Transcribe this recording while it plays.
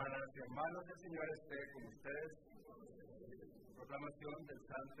Hermanos, el Señor esté con ustedes. Proclamación del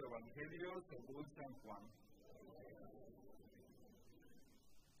Santo Evangelio según San Juan.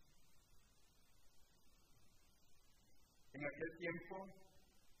 En aquel tiempo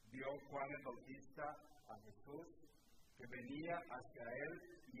vio Juan el Bautista a Jesús que venía hacia él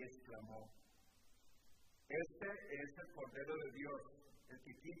y exclamó: Este es el Cordero de Dios, el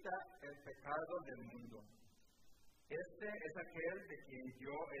que quita el pecado del mundo. Este es aquel de quien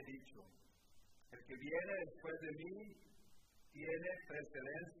yo he dicho: el que viene después de mí tiene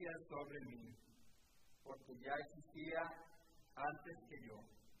precedencia sobre mí, porque ya existía antes que yo.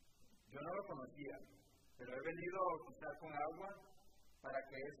 Yo no lo conocía, pero he venido a bautizar con agua para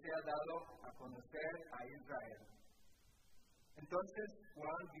que él sea dado a conocer a Israel. Entonces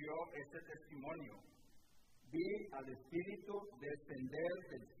Juan dio este testimonio: vi al Espíritu descender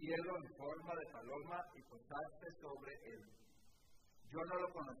del cielo en forma de paloma y posarse sobre él. Yo no lo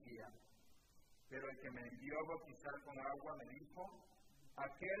conocía, pero el que me envió a bautizar con agua me dijo: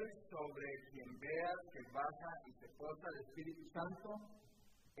 aquel sobre quien veas que baja y se posa el Espíritu Santo,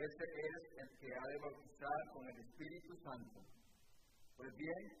 ese es el que ha de bautizar con el Espíritu Santo. Pues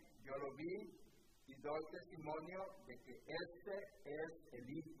bien, yo lo vi y doy testimonio de que este es el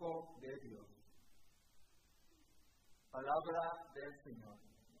Hijo de Dios. Palabra del Señor.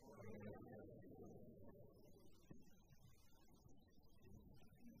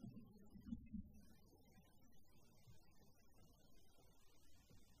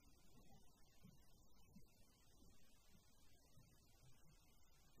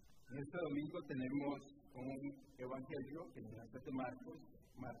 En este domingo tenemos un evangelio que nos hace Marcos.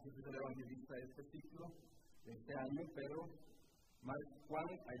 Marcos es el evangelista de este ciclo, de este año, pero Juan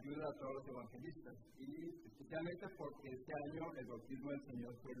ayuda a todos los evangelistas, y especialmente porque este año el bautismo del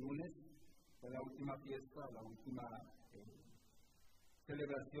Señor fue el lunes, fue la última fiesta, la última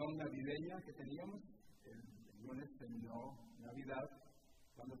celebración navideña que teníamos. El lunes terminó Navidad,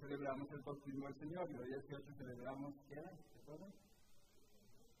 cuando celebramos el bautismo del Señor, y hoy 18 celebramos, ¿qué era? ¿Recuerdan?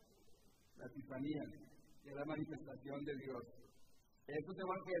 La Epifanía, que es la manifestación de Dios. Estos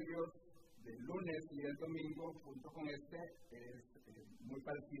evangelios del lunes y del domingo, junto con este, es muy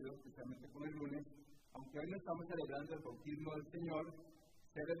parecido, especialmente con el lunes. Aunque hoy no estamos celebrando el bautismo del Señor,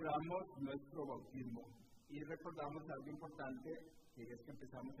 celebramos nuestro bautismo y recordamos algo importante, que es que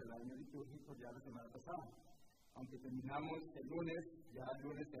empezamos el año litúrgico ya la semana pasada. Aunque terminamos el lunes, ya el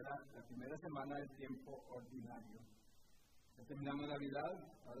lunes era la primera semana del tiempo ordinario. Ya terminamos Navidad,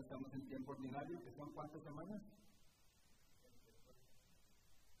 ahora estamos en tiempo ordinario, que son ¿cuántas semanas?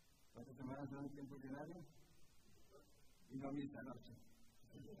 ¿Cuántas semanas son en tiempo ordinario? Y no misa noche.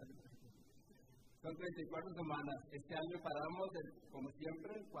 Son 34 semanas. Este año paramos, como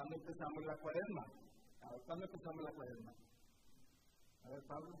siempre, cuando empezamos la cuaresma. ¿Cuándo empezamos la cuaresma? A ver,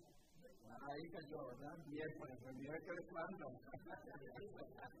 Pablo. Ahí cayó, ¿verdad? Miércoles ¿cuándo?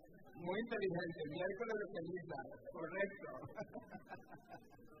 Muy inteligente, miércoles de ceniza, correcto.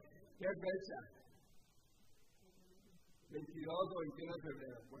 ¿Qué fecha? 22 o 21 de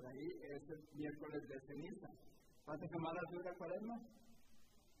febrero, por ahí es el miércoles de ceniza. ¿Cuántas semanas dura la cuaresma?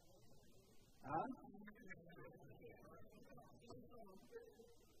 ¿Ah?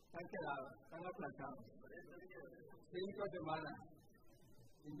 Están quedados, están aplacados. 5 semanas.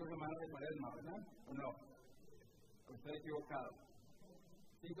 5 semanas de cuaresma, ¿verdad? ¿O no? Estoy equivocado.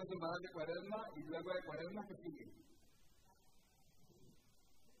 5 semanas de cuaresma, y luego de cuaresma, ¿qué sigue?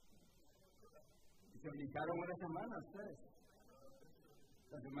 Y se brincaron una semana ustedes.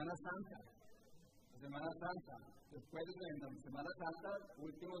 La Semana Santa. La Semana Santa. Después de la Semana Santa,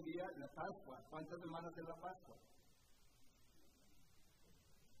 último día, la Pascua. ¿Cuántas semanas es la Pascua?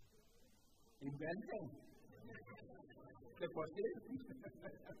 Inventen. De por sí.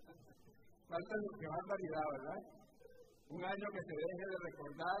 Falta que barbaridad, ¿verdad? Un año que se deje de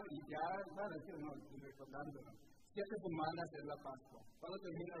recordar y ya, bueno, es que no estoy recordándolo. 7 semanas es la Pascua. ¿Cuándo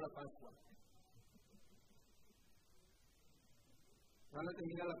termina la Pascua? ¿Cuándo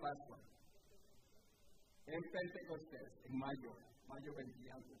termina la Pascua? En Pentecostés, en mayo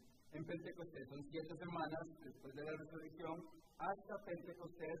 20. En Pentecostés son 7 semanas después de la resurrección, hasta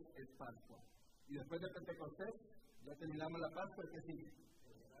Pentecostés es Pascua. Y después de Pentecostés, ya terminamos la Pascua, ¿qué sigue?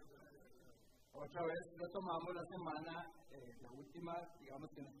 Otra vez retomamos la semana, la última,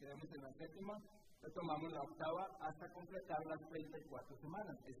 digamos que nos quedamos en la 7ª, retomamos la 8ª hasta completar las 34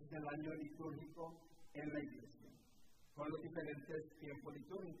 semanas. Ese es el año litúrgico en la Iglesia, con los diferentes tiempos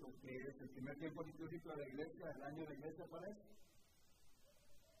litúrgicos, que es el primer tiempo litúrgico de la Iglesia, el año de la Iglesia, ¿cuál es?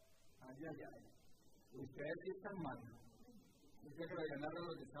 Ay. Ustedes sí están mal. Yo creo que lo ganaron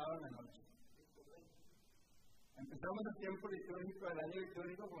los de sábado en la noche. Empezamos el tiempo litúrgico, el año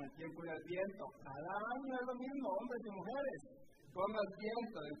litúrgico, con el tiempo del Adviento. Cada año es lo mismo, hombres y mujeres. Con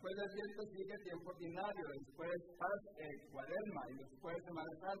Adviento, después del Adviento sigue el tiempo ordinario, después Cuaresma, y después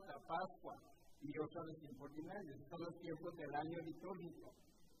Semana Santa, Pascua, y otra vez tiempo ordinario. Estos son los tiempos del año litúrgico.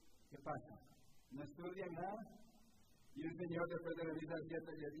 ¿Qué pasa? ¿No estudian nada? Y el Señor, después de la misa del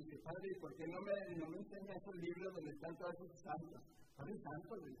 7, le dice: Padre, ¿por qué no me enseña esos libros donde están todos esos santos? ¿Cuáles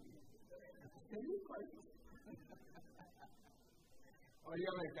santos? ¿Qué dijo eso?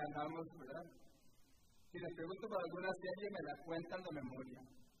 Óigame, que andamos, ¿verdad? Si les pregunto por alguna serie, me la cuentan de memoria.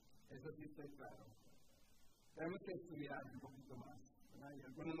 Eso sí estoy claro. Tenemos que estudiar un poquito más, ¿verdad? Y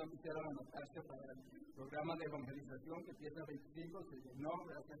algunos no quisieran anotarse para el programa de evangelización que empieza el 25, se llenó,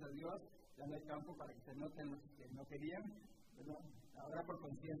 gracias a Dios, ya no hay campo para que se noten los que no querían, ¿verdad? Ahora por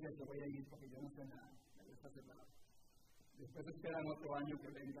conciencia yo voy a ir porque yo no sé nada, me gusta separado. Después esperan otro año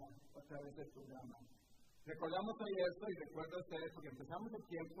que venga otra vez el programa. Recordamos hoy esto y recuerdo a ustedes porque empezamos el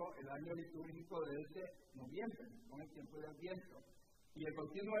tiempo, el año litúrgico desde noviembre, con el tiempo de Adviento. Y el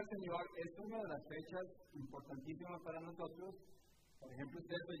bautismo del Señor es una de las fechas importantísimas para nosotros. Por ejemplo,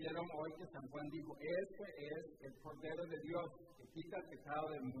 ustedes oyeron hoy que San Juan dijo: este es el Cordero de Dios que quita el pecado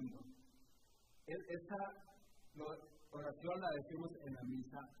del mundo. Esa oración la decimos en la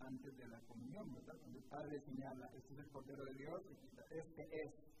misa antes de la comunión, ¿verdad? Cuando el Padre señala: este es el Cordero de Dios que quita, este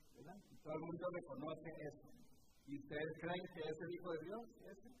es. ¿Verdad? Y todo el mundo reconoce eso. ¿Y ustedes creen que es el Hijo de Dios?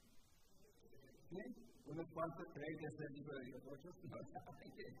 ¿Ese? ¿Sí? Unos cuantos creen que es el Hijo de Dios, otros no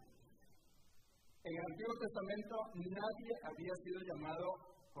saben que. En el Antiguo Testamento nadie había sido llamado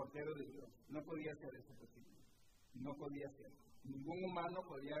Cordero de Dios. No podía ser eso posible. No podía ser. Ningún humano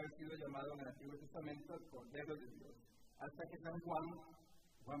podía haber sido llamado en el Antiguo Testamento el Cordero de Dios. Hasta que San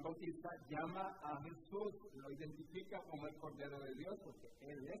Juan Bautista llama a Jesús, lo identifica como el Cordero de Dios, porque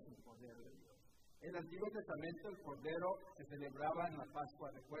Él es el Cordero de Dios. En el Antiguo Testamento el Cordero se celebraba en la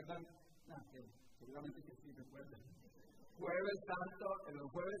Pascua, ¿recuerdan? Seguramente que sí, recuerdan. Jueves Santo, en los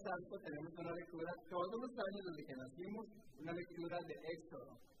Jueves Santos tenemos una lectura todos los años desde que nacimos, una lectura de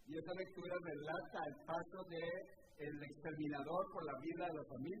Éxodo. Y esa lectura relata el paso del exterminador por la vida de las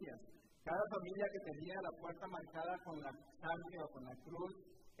familias. Cada familia que tenía la puerta marcada con la sangre o con la cruz,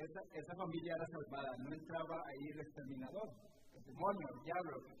 esa familia era salvada. No entraba ahí el exterminador, el demonio, el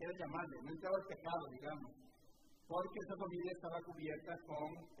diablo, lo que quieras llamarle. No entraba el pecado, digamos. Porque esa familia estaba cubierta con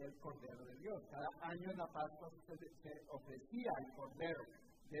el Cordero de Dios. Cada año en la Pascua se ofrecía el Cordero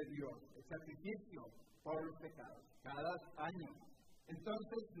de Dios, el sacrificio por los pecados. Cada año.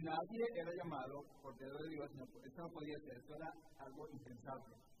 Entonces nadie era llamado Cordero de Dios. Eso no podía ser, eso era algo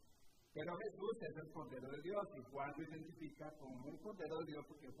impensable. Pero Jesús es el Cordero de Dios y Juan lo identifica como el Cordero de Dios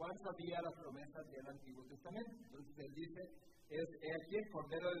porque Juan sabía las promesas del Antiguo Testamento. Entonces él dice: es aquí el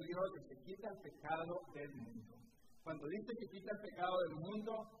Cordero de Dios que quita el pecado del mundo. Cuando dice que quita el pecado del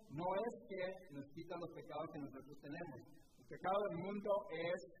mundo, no es que nos quita los pecados que nosotros tenemos. El pecado del mundo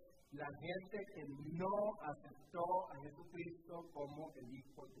es la gente que no aceptó a Jesucristo como el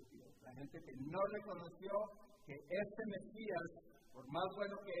Hijo de Dios. La gente que no reconoció que este Mesías, por más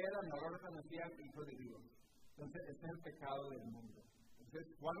bueno que era, no lo reconocía el Hijo de Dios. Entonces, ese es el pecado del mundo. Entonces,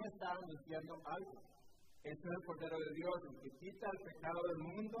 Juan está anunciando algo. Este es el Cordero de Dios, el que quita el pecado del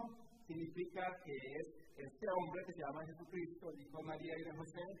mundo, significa que es este hombre que se llama Jesucristo, el hijo de María y de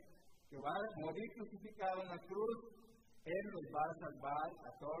José, que va a morir crucificado en la cruz. Él nos va a salvar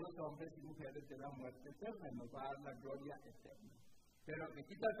a todos los hombres y mujeres de la muerte eterna, y nos va a dar la gloria eterna. Pero el que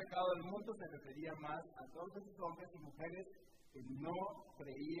quita el pecado del mundo se refería más a todos esos hombres y mujeres que no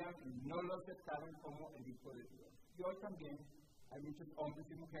creían y no lo aceptaron como el Hijo de Dios. Y hoy también hay muchos hombres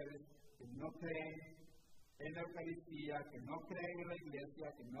y mujeres que no creen en la Eucaristía, que no creen en la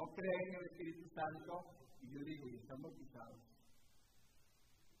Iglesia, que no creen en el Espíritu Santo, y yo digo: y están bautizados.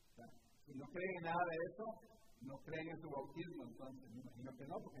 O sea, si no creen en nada de eso, no creen en su bautismo, entonces me imagino que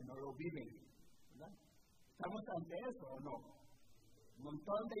no, porque no lo viven, ¿verdad? ¿Estamos ante eso o no? Un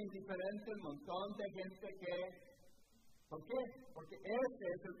montón de indiferentes, un montón de gente que... ¿Por qué? Porque ese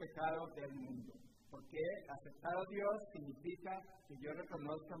es el pecado del mundo. Porque aceptar a Dios significa que yo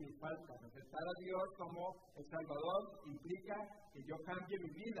reconozca mis faltas. Aceptar a Dios como el Salvador implica que yo cambie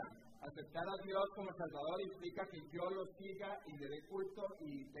mi vida. Aceptar a Dios como Salvador implica que yo lo siga y le dé culto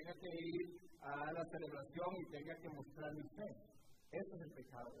y tenga que ir a la celebración y tenga que mostrar mi fe. Ese es el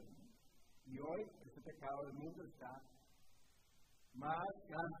pecado del mundo. Y hoy ese pecado del mundo está más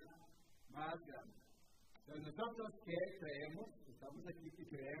grande, más grande. Entonces nosotros que creemos, estamos aquí y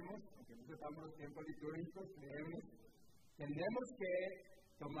creemos, aunque no sepamos los tiempos litúrgicos, creemos, tenemos que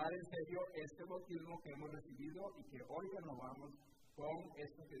tomar en serio este bautismo que hemos recibido y que hoy renovamos con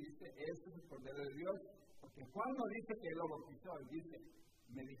esto que dice, este es el Cordero de Dios, porque Juan no dice que él lo bautizó, él dice,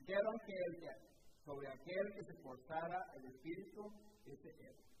 me dijeron que sobre aquel que se forzara el Espíritu, ese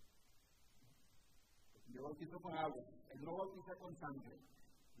él. Yo bautizo con agua, él no bautiza con sangre.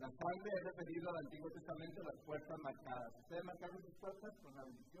 La sangre es referido al Antiguo Testamento, las puertas marcadas. ¿Ustedes marcaron sus puertas con la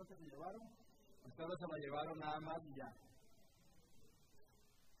bendición que se llevaron? Ustedes se la llevaron nada más y ya.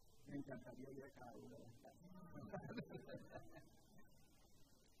 Me encantaría ir a cada una de las casas.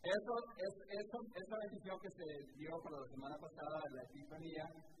 Esa bendición que se dio para la semana pasada de la Epifanía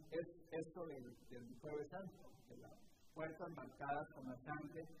es esto del Jueves Santo, de las puertas marcadas con la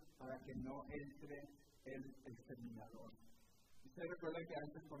sangre para que no entre el exterminador. Ustedes recuerdan que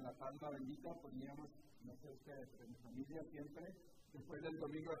antes con la palma bendita poníamos, no sé ustedes, pero en mi familia siempre, después del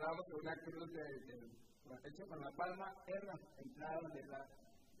Domingo de Ramos, una cruz hecha con la palma en la entrada de la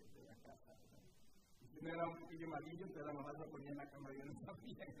casa. Y si no era un poquillo malillo, entonces la mamá se ponía en la cama y yo no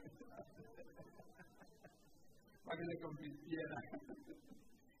sabía para que se convirtiera.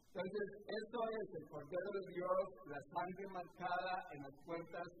 Entonces, esto es el Cordero de Dios, la sangre marcada en las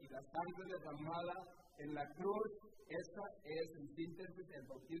puertas y la sangre derramada en la cruz. Esa es en síntesis el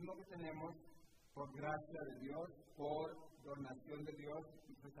bautismo que tenemos por gracia de Dios, por donación de Dios,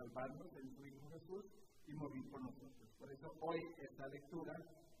 y por salvarnos en su Hijo Jesús y morir por nosotros. Por eso hoy esta lectura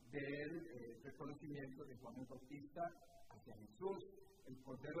del reconocimiento de Juan el Bautista hacia Jesús, el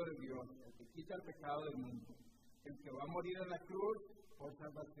Cordero de Dios, el que quita el pecado del mundo, el que va a morir en la cruz por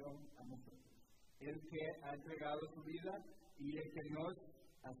salvación a nosotros, el que ha entregado su vida y el que nos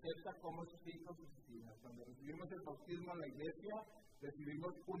acepta como sus hijos y sus hijas. Cuando recibimos el bautismo en la iglesia,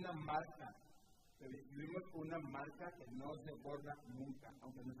 recibimos una marca que no se borra nunca,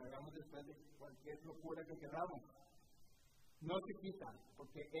 aunque nos hagamos después de cualquier locura que queramos. No se quita,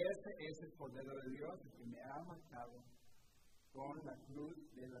 porque ese es el Cordero de Dios, el que me ha marcado con la cruz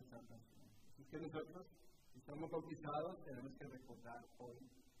de la salvación. Así que nosotros, si somos bautizados, tenemos que recordar hoy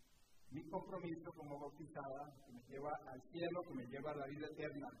mi compromiso como bautizada, que me lleva al cielo, que me lleva a la vida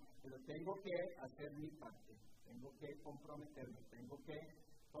eterna, pero tengo que hacer mi parte, tengo que comprometerme, tengo que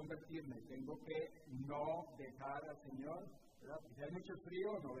convertirme, tengo que no dejar al Señor, ¿verdad? Si hay mucho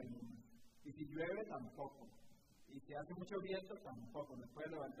frío, no venimos, y si llueve, tampoco, y si hace mucho viento, tampoco, me puede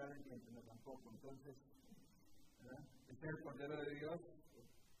levantar el viento, no, tampoco. Entonces, ¿verdad? Este es el Cordero de Dios,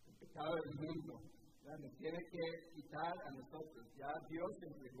 el pecado del mundo, ¿verdad? Nos tiene que quitar a nosotros. Ya Dios se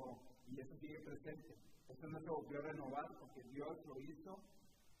entregó y eso sigue presente. Eso no se volvió a renovar porque Dios lo hizo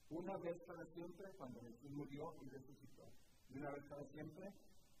una vez para siempre cuando Jesús murió y resucitó. Y una vez para siempre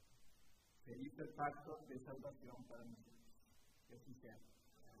se hizo el pacto de salvación para nosotros. Que así sea.